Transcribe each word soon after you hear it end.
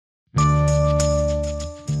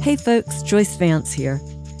Hey folks, Joyce Vance here.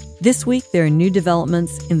 This week there are new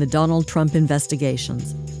developments in the Donald Trump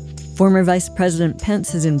investigations. Former Vice President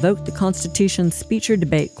Pence has invoked the Constitution's speech or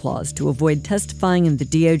debate clause to avoid testifying in the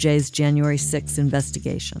DOJ's January 6th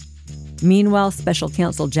investigation. Meanwhile, Special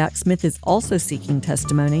Counsel Jack Smith is also seeking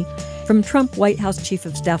testimony from Trump White House Chief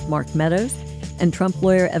of Staff Mark Meadows and Trump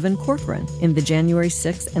lawyer Evan Corcoran in the January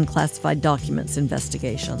 6th and classified documents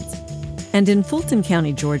investigations. And in Fulton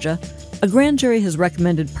County, Georgia, a grand jury has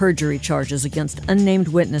recommended perjury charges against unnamed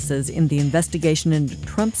witnesses in the investigation into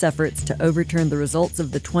Trump's efforts to overturn the results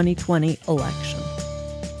of the 2020 election.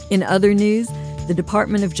 In other news, the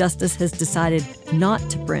Department of Justice has decided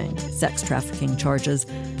not to bring sex trafficking charges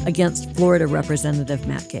against Florida Representative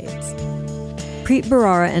Matt Gaetz. Preet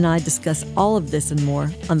Bharara and I discuss all of this and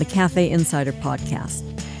more on the Cafe Insider podcast.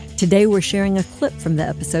 Today we're sharing a clip from the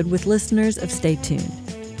episode with listeners of Stay Tuned.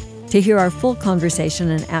 To hear our full conversation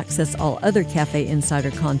and access all other Cafe Insider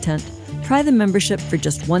content, try the membership for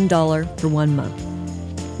just $1 for 1 month.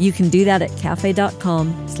 You can do that at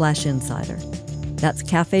cafe.com/insider. That's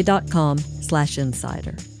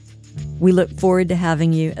cafe.com/insider. We look forward to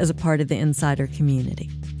having you as a part of the Insider community.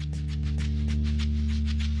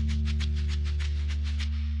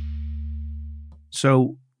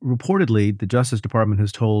 So, reportedly, the Justice Department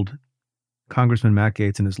has told Congressman Matt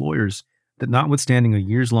Gaetz and his lawyers that notwithstanding a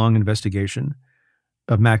years-long investigation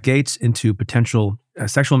of Matt Gaetz into potential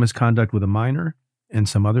sexual misconduct with a minor and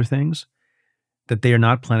some other things, that they are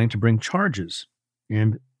not planning to bring charges.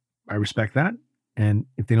 And I respect that. And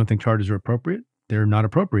if they don't think charges are appropriate, they're not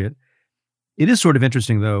appropriate. It is sort of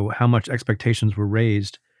interesting, though, how much expectations were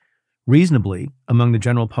raised reasonably among the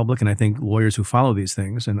general public, and I think lawyers who follow these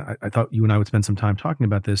things, and I thought you and I would spend some time talking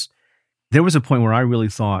about this. There was a point where I really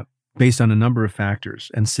thought, based on a number of factors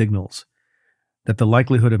and signals, that the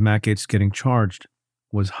likelihood of Matt Gaetz getting charged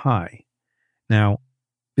was high. Now,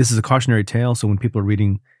 this is a cautionary tale, so when people are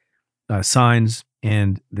reading signs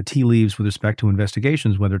and the tea leaves with respect to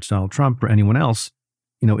investigations, whether it's Donald Trump or anyone else,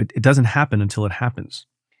 it doesn't happen until it happens.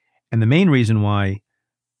 And the main reason why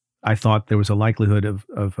I thought there was a likelihood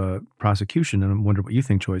of prosecution, and I wonder what you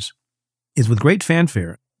think, Joyce, is with great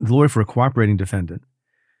fanfare, the lawyer for a cooperating defendant,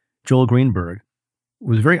 Joel Greenberg,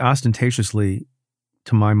 was very ostentatiously,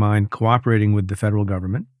 to my mind, cooperating with the federal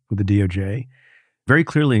government, with the DOJ, very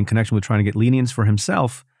clearly in connection with trying to get lenience for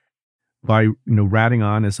himself by, ratting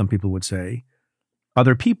on, as some people would say,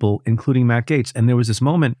 other people, including Matt Gaetz. And there was this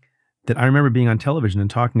moment that I remember being on television and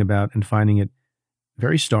talking about and finding it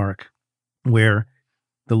very stark, where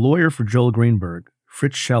the lawyer for Joel Greenberg,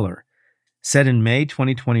 Fritz Scheller, said in May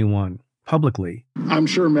 2021, publicly, "I'm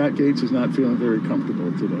sure Matt Gaetz is not feeling very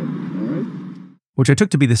comfortable today," all right? Which I took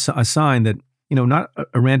to be a sign that, not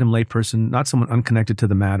a random layperson, not someone unconnected to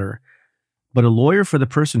the matter, but a lawyer for the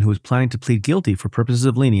person who was planning to plead guilty for purposes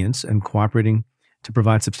of lenience and cooperating to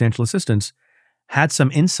provide substantial assistance, had some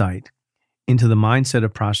insight into the mindset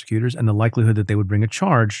of prosecutors and the likelihood that they would bring a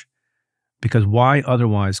charge, because why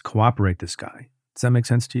otherwise cooperate this guy? Does that make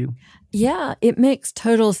sense to you? Yeah, it makes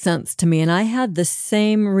total sense to me. And I had the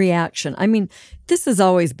same reaction. I mean, this has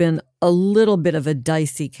always been a little bit of a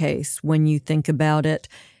dicey case when you think about it.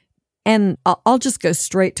 And I'll just go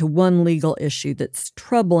straight to one legal issue that's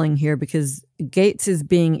troubling here, because Gaetz is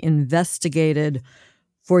being investigated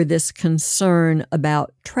for this concern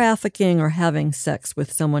about trafficking or having sex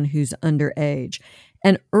with someone who's underage.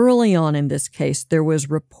 And early on in this case, there was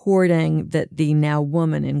reporting that the now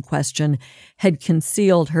woman in question had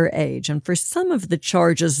concealed her age. And for some of the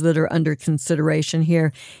charges that are under consideration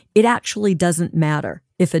here, it actually doesn't matter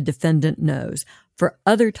if a defendant knows. For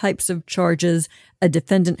other types of charges, a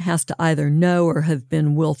defendant has to either know or have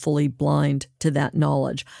been willfully blind to that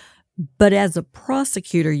knowledge. But as a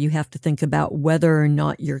prosecutor, you have to think about whether or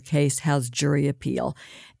not your case has jury appeal.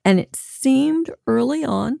 And it seemed early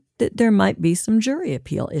on that there might be some jury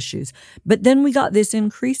appeal issues. But then we got this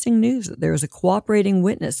increasing news that there was a cooperating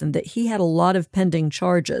witness and that he had a lot of pending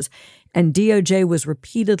charges. And DOJ was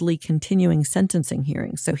repeatedly continuing sentencing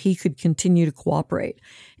hearings so he could continue to cooperate.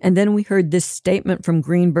 And then we heard this statement from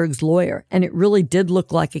Greenberg's lawyer, and it really did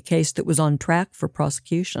look like a case that was on track for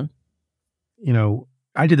prosecution.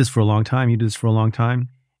 I did this for a long time. You did this for a long time,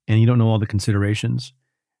 and you don't know all the considerations.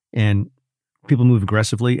 And people move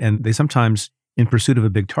aggressively, and they sometimes, in pursuit of a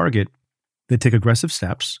big target, they take aggressive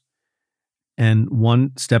steps. And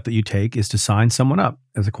one step that you take is to sign someone up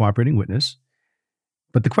as a cooperating witness.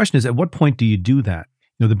 But the question is, at what point do you do that?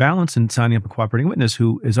 The balance in signing up a cooperating witness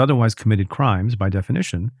who is otherwise committed crimes by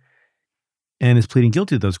definition and is pleading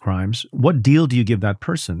guilty to those crimes, what deal do you give that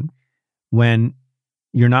person when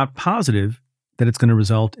you're not positive that it's going to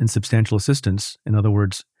result in substantial assistance? In other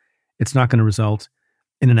words, it's not going to result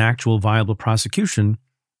in an actual viable prosecution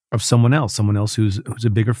of someone else who's a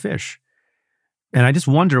bigger fish. And I just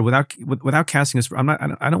wonder, without casting us,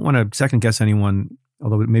 I don't want to second guess anyone,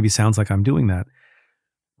 although it maybe sounds like I'm doing that.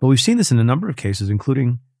 But we've seen this in a number of cases,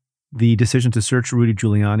 including the decision to search Rudy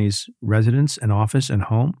Giuliani's residence and office and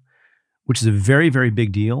home, which is a very, very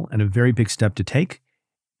big deal and a very big step to take.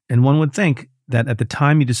 And one would think that at the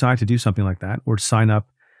time you decide to do something like that or to sign up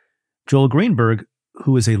Joel Greenberg,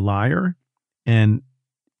 who is a liar and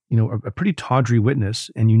a pretty tawdry witness,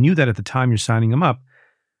 and you knew that at the time you're signing him up,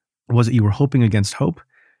 was it you were hoping against hope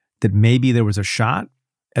that maybe there was a shot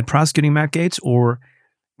at prosecuting Matt Gaetz, or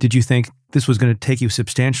did you think this was going to take you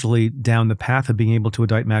substantially down the path of being able to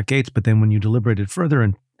indict Matt Gaetz, but then when you deliberated further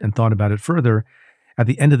and thought about it further, at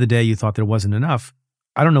the end of the day, you thought there wasn't enough?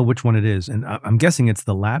 I don't know which one it is, and I'm guessing it's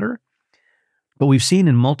the latter. But we've seen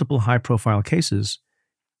in multiple high-profile cases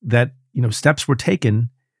that steps were taken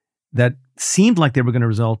that seemed like they were going to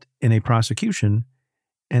result in a prosecution,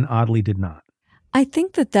 and oddly did not. I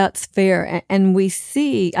think that that's fair. And we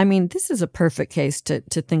see, this is a perfect case to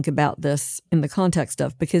think about this in the context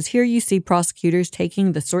of, because here you see prosecutors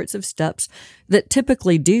taking the sorts of steps that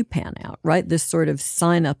typically do pan out, right? This sort of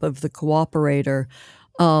sign up of the cooperator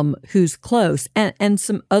who's close and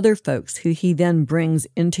some other folks who he then brings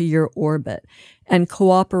into your orbit, and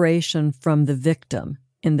cooperation from the victim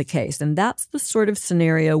in the case. And that's the sort of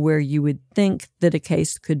scenario where you would think that a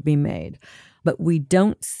case could be made. But we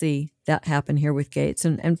don't see that happen here with Gaetz.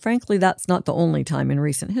 And frankly, that's not the only time in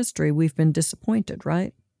recent history we've been disappointed,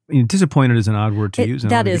 right? Disappointed is an odd word to use.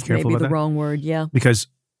 That is maybe the wrong word, yeah. Because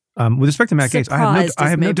with respect to Matt Gaetz, I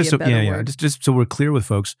have no just so we're clear with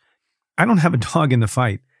folks, I don't have a dog in the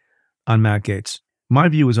fight on Matt Gaetz. My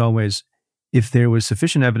view is always, if there was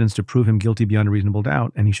sufficient evidence to prove him guilty beyond a reasonable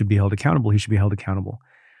doubt and he should be held accountable, he should be held accountable.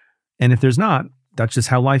 And if there's not, that's just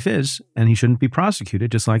how life is, and he shouldn't be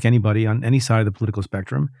prosecuted, just like anybody on any side of the political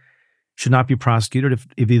spectrum should not be prosecuted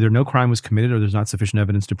if either no crime was committed or there's not sufficient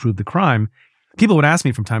evidence to prove the crime. People would ask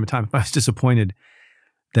me from time to time if I was disappointed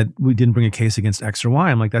that we didn't bring a case against X or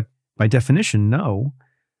Y. I'm like, that by definition, no,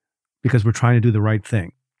 because we're trying to do the right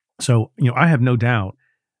thing. So, I have no doubt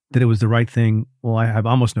that it was the right thing. Well, I have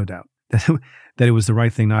almost no doubt that it was the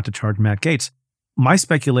right thing not to charge Matt Gaetz. My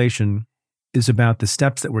speculation is about the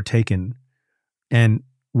steps that were taken and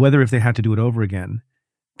whether if they had to do it over again,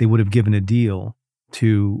 they would have given a deal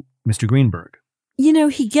to Mr. Greenberg.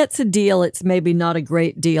 He gets a deal. It's maybe not a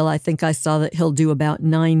great deal. I think I saw that he'll do about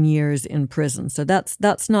 9 years in prison. So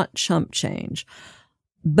that's not chump change.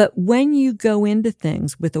 But when you go into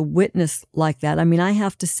things with a witness like that, I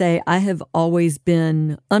have to say I have always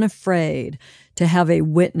been unafraid to have a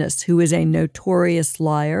witness who is a notorious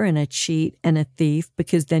liar and a cheat and a thief,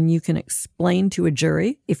 because then you can explain to a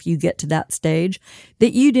jury, if you get to that stage,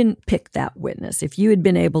 that you didn't pick that witness. If you had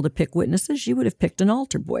been able to pick witnesses, you would have picked an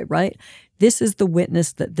altar boy, right? This is the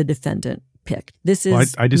witness that the defendant picked. This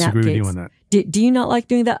is I disagree Matt with Gaetz. you on that. Do you not like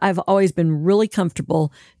doing that? I've always been really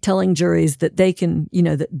comfortable telling juries that they can,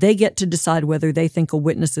 that they get to decide whether they think a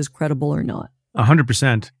witness is credible or not.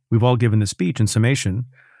 100%. We've all given the speech in summation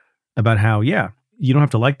about how, you don't have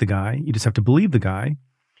to like the guy. You just have to believe the guy.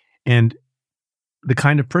 And the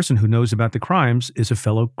kind of person who knows about the crimes is a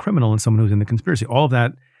fellow criminal and someone who's in the conspiracy. All of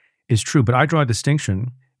that is true. But I draw a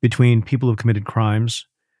distinction between people who have committed crimes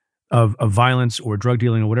of violence or drug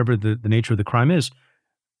dealing or whatever the nature of the crime is,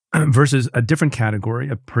 versus a different category,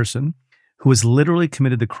 a person who has literally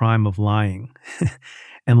committed the crime of lying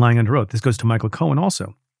and lying under oath. This goes to Michael Cohen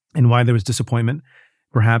also, and why there was disappointment,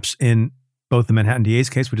 perhaps in both the Manhattan DA's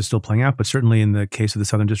case, which is still playing out, but certainly in the case of the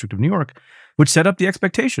Southern District of New York, which set up the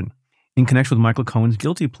expectation in connection with Michael Cohen's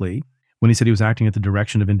guilty plea when he said he was acting at the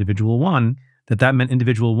direction of individual one, that meant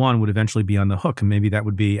individual one would eventually be on the hook, and maybe that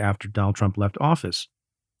would be after Donald Trump left office.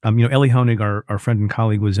 Elie Honig, our friend and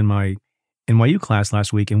colleague, was in my NYU class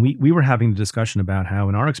last week, and we were having a discussion about how,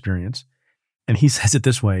 in our experience, and he says it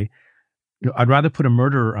this way, I'd rather put a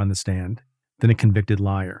murderer on the stand than a convicted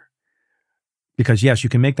liar. Because yes, you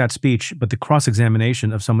can make that speech, but the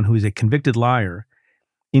cross-examination of someone who is a convicted liar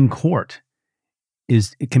in court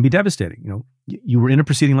it can be devastating. You were in a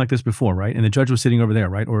proceeding like this before, right? And the judge was sitting over there,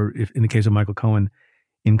 right? Or if in the case of Michael Cohen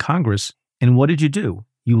in Congress, and what did you do?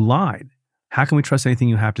 You lied. How can we trust anything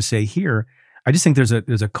you have to say here? I just think there's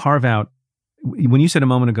a carve out. When you said a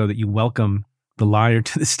moment ago that you welcome the liar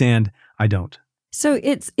to the stand, I don't. So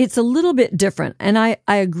it's a little bit different. And I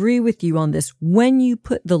agree with you on this. When you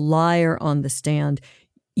put the liar on the stand,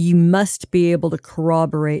 you must be able to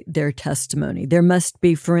corroborate their testimony. There must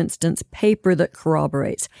be, for instance, paper that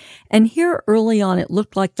corroborates. And here early on, it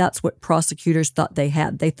looked like that's what prosecutors thought they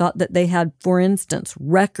had. They thought that they had, for instance,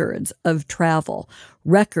 records of travel,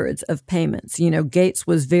 records of payments. You know, Gates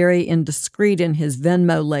was very indiscreet in his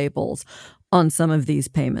Venmo labels on some of these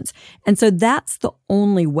payments. And so that's the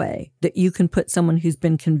only way that you can put someone who's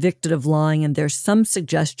been convicted of lying. And there's some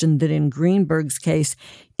suggestion that in Greenberg's case,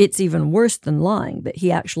 it's even worse than lying, that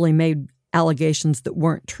he actually made allegations that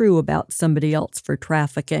weren't true about somebody else for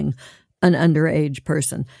trafficking an underage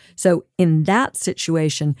person. So in that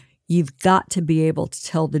situation, you've got to be able to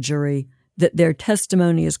tell the jury that their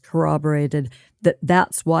testimony is corroborated, that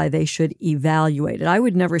that's why they should evaluate it. I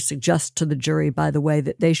would never suggest to the jury, by the way,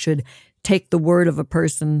 that they should take the word of a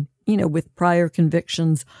person, you know, with prior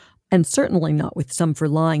convictions, and certainly not with some for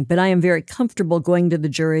lying. But I am very comfortable going to the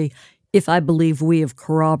jury if I believe we have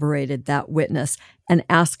corroborated that witness and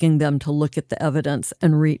asking them to look at the evidence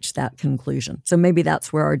and reach that conclusion. So maybe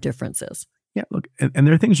that's where our difference is. Yeah, look, and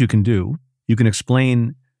there are things you can do. You can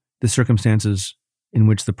explain the circumstances in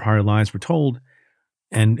which the prior lies were told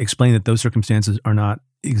and explain that those circumstances are not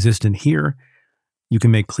existent here. You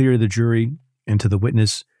can make clear to the jury and to the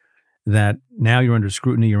witness that now you're under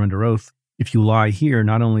scrutiny, you're under oath. If you lie here,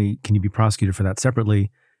 not only can you be prosecuted for that separately,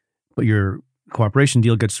 but your cooperation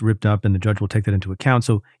deal gets ripped up and the judge will take that into account.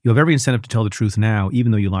 So you have every incentive to tell the truth now,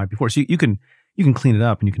 even though you lied before. So you can clean it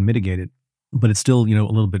up and you can mitigate it, but it's still, you know,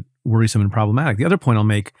 a little bit worrisome and problematic. The other point I'll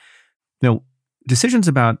make, you know, decisions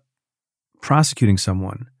about prosecuting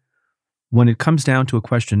someone, when it comes down to a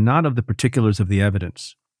question not of the particulars of the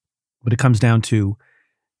evidence, but it comes down to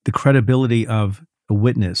the credibility of a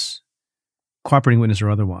witness, cooperating witness or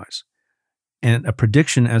otherwise, and a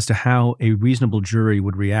prediction as to how a reasonable jury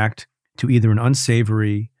would react to either an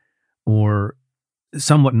unsavory or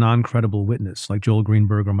somewhat non-credible witness like Joel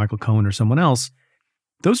Greenberg or Michael Cohen or someone else.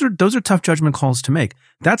 Those are tough judgment calls to make.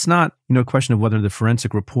 That's not, you know, a question of whether the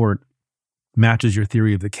forensic report matches your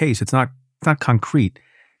theory of the case. It's not concrete.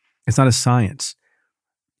 It's not a science.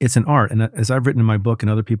 It's an art. And as I've written in my book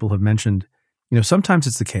and other people have mentioned, you know, sometimes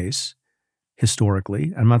it's the case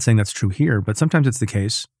historically. I'm not saying that's true here, but sometimes it's the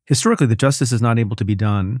case historically that justice is not able to be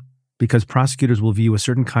done because prosecutors will view a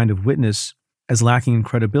certain kind of witness as lacking in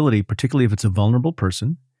credibility, particularly if it's a vulnerable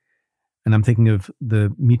person. And I'm thinking of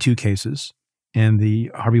the Me Too cases and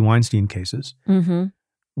the Harvey Weinstein cases,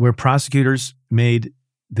 where prosecutors made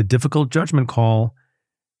the difficult judgment call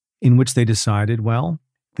in which they decided, well,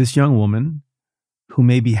 this young woman who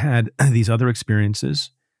maybe had these other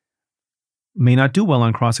experiences may not do well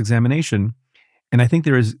on cross-examination. And I think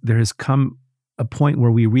there has come a point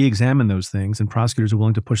where we re-examine those things and prosecutors are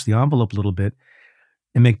willing to push the envelope a little bit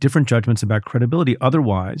and make different judgments about credibility.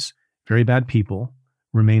 Otherwise, very bad people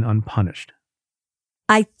remain unpunished.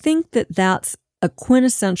 I think that that's a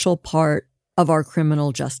quintessential part of our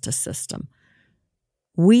criminal justice system.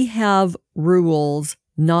 We have rules,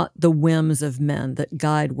 not the whims of men, that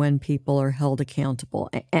guide when people are held accountable.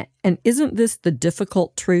 And isn't this the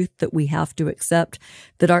difficult truth that we have to accept,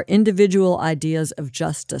 that our individual ideas of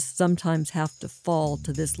justice sometimes have to fall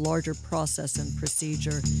to this larger process and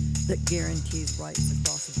procedure that guarantees rights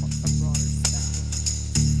across a broader spectrum?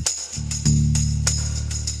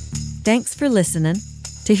 Thanks for listening.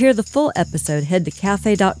 To hear the full episode, head to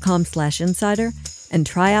cafe.com/insider and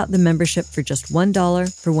try out the membership for just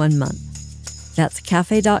 $1 for 1 month. That's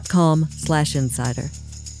cafe.com/insider.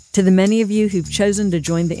 To the many of you who've chosen to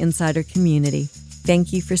join the Insider community,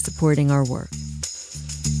 thank you for supporting our work.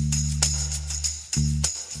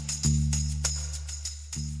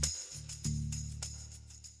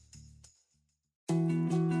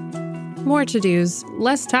 More to-dos,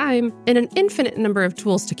 less time, and an infinite number of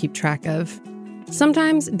tools to keep track of.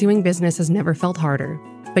 Sometimes doing business has never felt harder,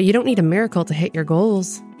 but you don't need a miracle to hit your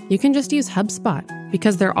goals. You can just use HubSpot,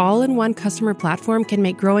 because their all-in-one customer platform can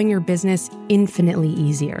make growing your business infinitely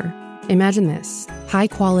easier. Imagine this: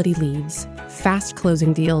 high-quality leads, fast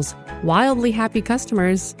closing deals, wildly happy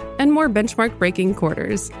customers, and more benchmark-breaking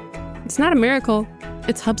quarters. It's not a miracle,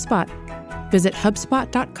 it's HubSpot. Visit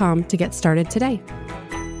HubSpot.com to get started today.